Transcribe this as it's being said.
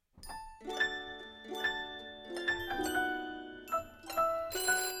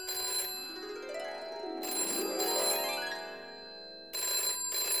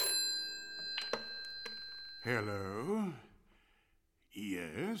Hello.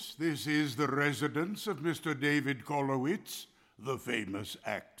 Yes, this is the residence of Mr. David Kolowitz, the famous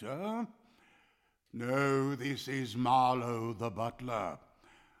actor. No, this is Marlowe the butler.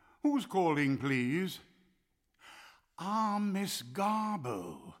 Who's calling, please? Miss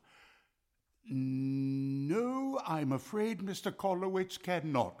Garbo. No, I'm afraid Mr. Kolowitz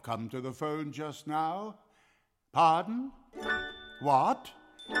cannot come to the phone just now. Pardon? What?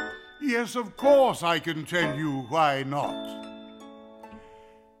 Yes, of course I can tell you why not.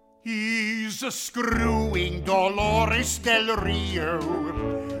 He's screwing Dolores Del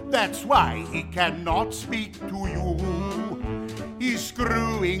Rio. That's why he cannot speak to you. He's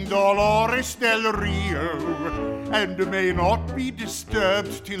screwing Dolores Del Rio and may not be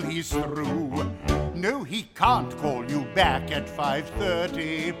disturbed till he's through. No, he can't call you back at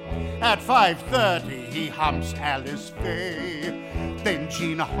 5:30. At 5:30 he humps Alice Faye. Then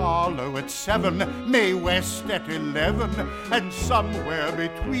Jean Harlow at 7, Mae West at 11, and somewhere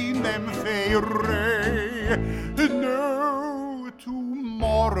between them Fay Ray. No,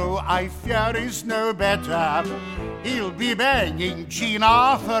 tomorrow I fear is no better. He'll be banging Jean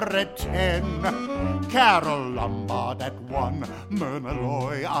Arthur at 10, Carol Lombard at 1, Myrna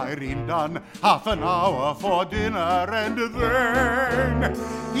Loy, Irene Dunn, half an hour for dinner, and then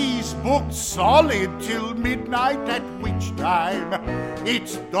he's booked solid till midnight, at which time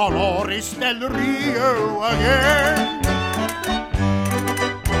it's Dolores Del Rio again.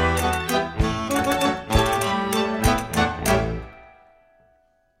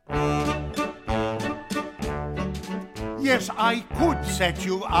 Yes, I could set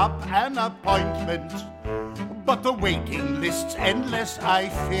you up an appointment, but the waiting list's endless, I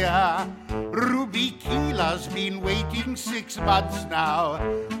fear. Ruby Keeler's been waiting 6 months now,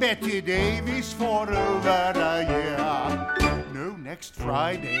 Betty Davis for over a year. No, next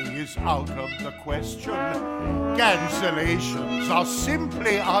Friday is out of the question. Cancellations are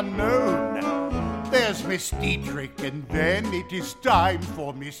simply unknown. There's Miss Dietrich, and then it is time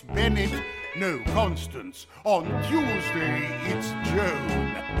for Miss Bennett. No, Constance. On Tuesday, it's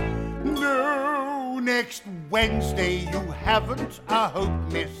Joan. No, next Wednesday you haven't a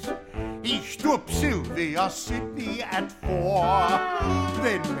hope, miss. Ich stup Sylvia Sidney at 4.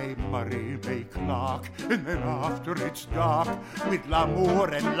 Then May Murray, May Clark, and then after it's dark, with L'amour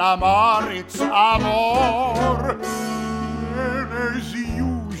and Lamar, it's Amor. And as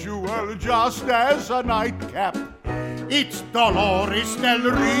usual, just as a nightcap, it's Dolores Del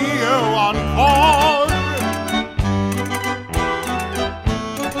Rio on call.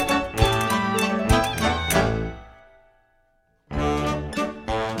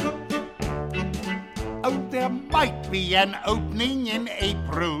 Oh, there might be an opening in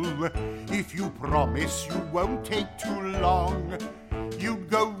April, if you promise you won't take too long. You'd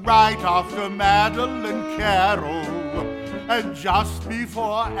go right after Madeline Carroll, and just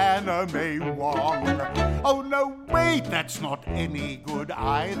bore Anna May Wong. Oh, no, wait, that's not any good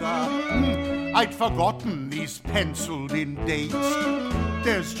either. I'd forgotten these penciled-in dates.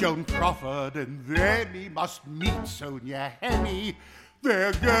 There's Joan Crawford, and then he must meet Sonia Henney.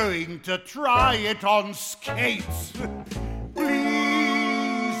 They're going to try it on skates.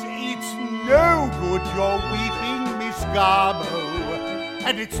 Please, it's no good you're weeping, Miss Garbo.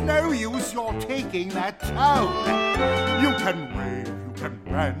 And it's no use you're taking that tone. You can rave, you can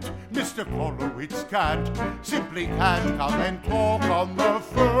rant, Mr. Kolowitz simply can't come and talk on the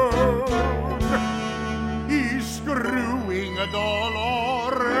phone. He's screwing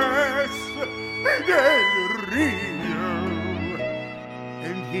Dolores Del Rio,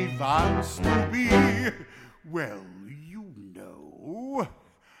 and he wants to be, well, you know,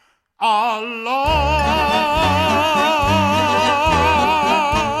 a